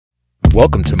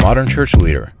Welcome to Modern Church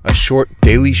Leader, a short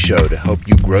daily show to help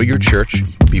you grow your church,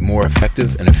 be more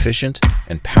effective and efficient,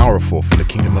 and powerful for the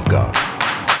kingdom of God.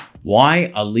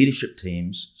 Why are leadership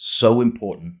teams so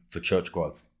important for church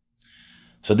growth?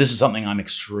 So this is something I'm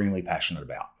extremely passionate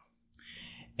about.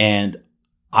 And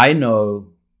I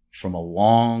know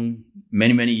from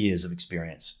many years of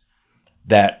experience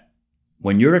that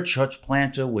when you're a church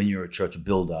planter, when you're a church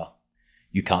builder,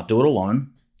 you can't do it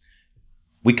alone.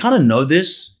 We kind of know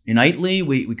this innately.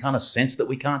 We kind of sense that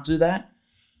we can't do that.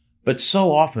 But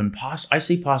so often, I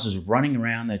see pastors running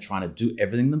around, they're trying to do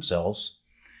everything themselves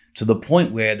to the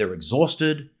point where they're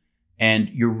exhausted, and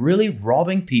you're really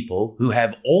robbing people who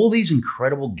have all these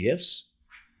incredible gifts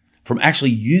from actually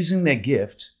using their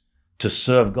gift to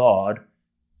serve God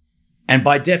and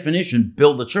by definition,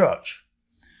 build the church.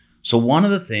 So one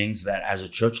of the things that as a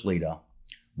church leader,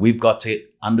 we've got to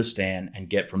understand and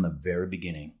get from the very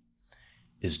beginning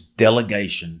is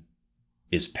delegation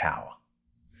is power.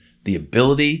 The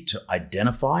ability to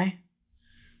identify,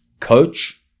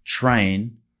 coach,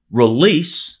 train,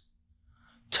 release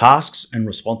tasks and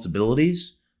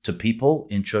responsibilities to people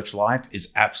in church life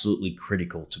is absolutely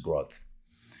critical to growth.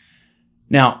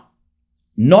 Now,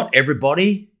 not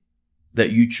everybody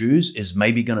that you choose is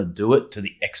maybe going to do it to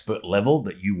the expert level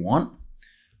that you want,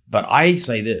 but I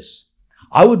say this,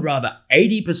 I would rather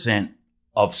 80%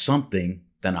 of something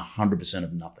than 100%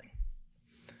 of nothing.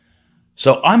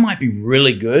 So I might be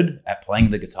really good at playing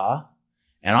the guitar,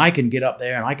 and I can get up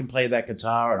there and I can play that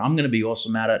guitar and I'm going to be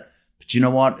awesome at it. But you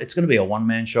know what? It's going to be a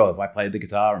one-man show if I play the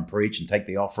guitar and preach and take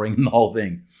the offering and the whole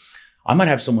thing. I might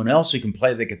have someone else who can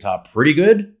play the guitar pretty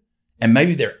good, and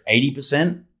maybe they're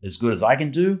 80% as good as I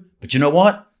can do. But you know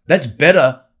what? That's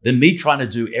better than me trying to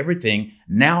do everything.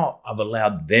 Now I've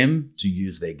allowed them to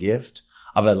use their gift.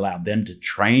 I've allowed them to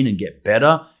train and get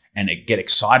better and get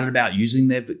excited about using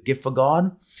their gift for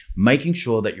God, making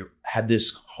sure that you have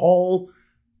this whole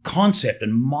concept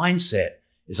and mindset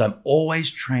is I'm always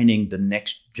training the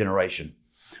next generation.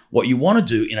 What you want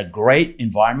to do in a great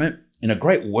environment, in a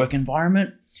great work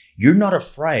environment, you're not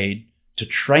afraid to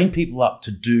train people up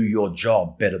to do your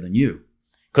job better than you.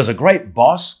 Because a great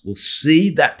boss will see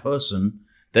that person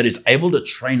that is able to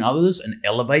train others and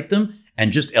elevate them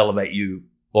and just elevate you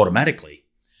automatically.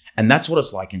 And that's what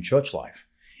it's like in church life.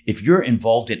 If you're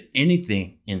involved in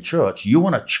anything in church, you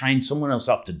want to train someone else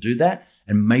up to do that,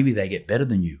 and maybe they get better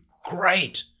than you.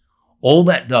 Great. All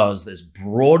that does is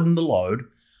broaden the load,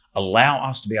 allow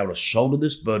us to be able to shoulder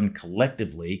this burden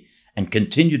collectively and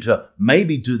continue to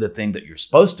maybe do the thing that you're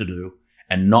supposed to do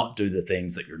and not do the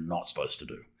things that you're not supposed to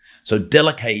do. So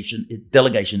delegation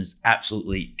is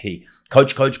absolutely key.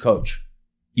 Coach.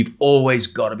 You've always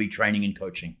got to be training and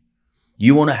coaching.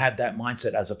 You want to have that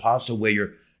mindset as a pastor where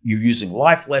you're using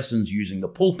life lessons, using the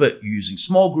pulpit, you're using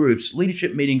small groups,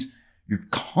 leadership meetings. You're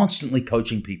constantly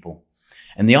coaching people.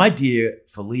 And the idea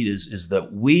for leaders is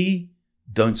that we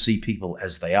don't see people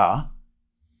as they are.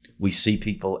 We see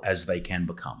people as they can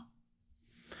become.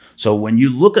 So when you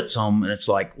look at someone, it's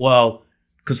like, well,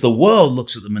 because the world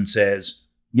looks at them and says,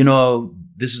 you know,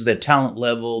 this is their talent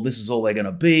level. This is all they're going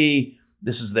to be.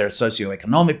 This is their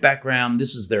socioeconomic background.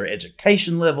 This is their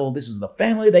education level. This is the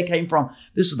family they came from.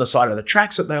 This is the side of the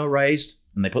tracks that they were raised,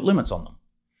 and they put limits on them.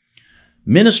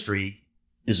 Ministry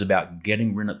is about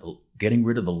getting rid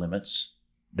of the limits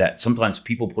that sometimes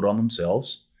people put on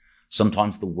themselves.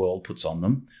 Sometimes the world puts on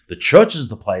them. The church is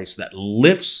the place that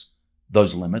lifts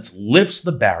those limits, lifts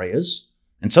the barriers.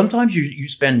 And sometimes you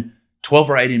spend 12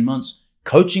 or 18 months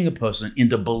coaching a person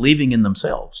into believing in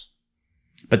themselves.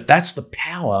 But that's the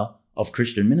power of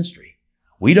Christian ministry.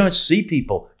 We don't see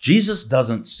people. Jesus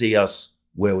doesn't see us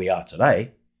where we are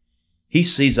today. He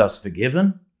sees us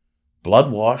forgiven,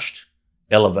 blood-washed,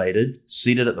 elevated,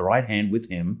 seated at the right hand with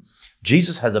him.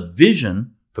 Jesus has a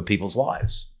vision for people's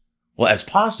lives. Well, as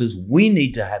pastors, we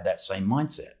need to have that same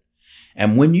mindset.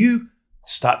 And when you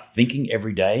start thinking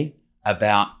every day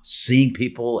about seeing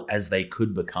people as they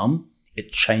could become,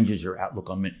 it changes your outlook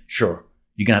on men. Sure,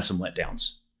 you can have some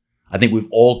letdowns. I think we've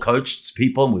all coached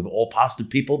people and we've all pastored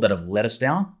people that have let us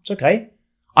down. It's okay.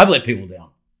 I've let people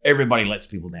down. Everybody lets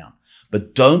people down.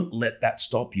 But don't let that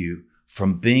stop you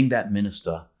from being that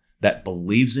minister that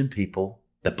believes in people,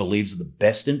 that believes the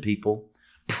best in people,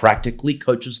 practically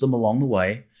coaches them along the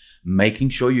way, making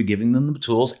sure you're giving them the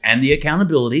tools and the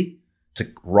accountability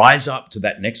to rise up to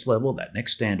that next level, that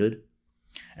next standard.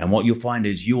 And what you'll find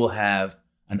is you will have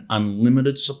an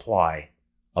unlimited supply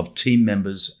of team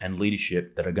members and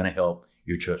leadership that are going to help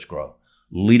your church grow.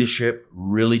 Leadership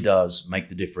really does make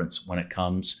the difference when it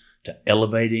comes to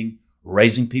elevating,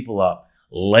 raising people up,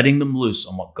 letting them loose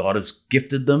on what God has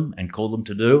gifted them and called them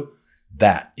to do.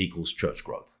 That equals church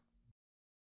growth.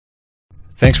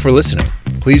 Thanks for listening.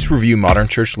 Please review Modern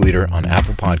Church Leader on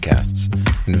Apple Podcasts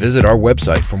and visit our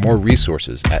website for more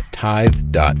resources at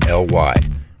tithe.ly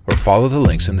or follow the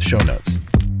links in the show notes.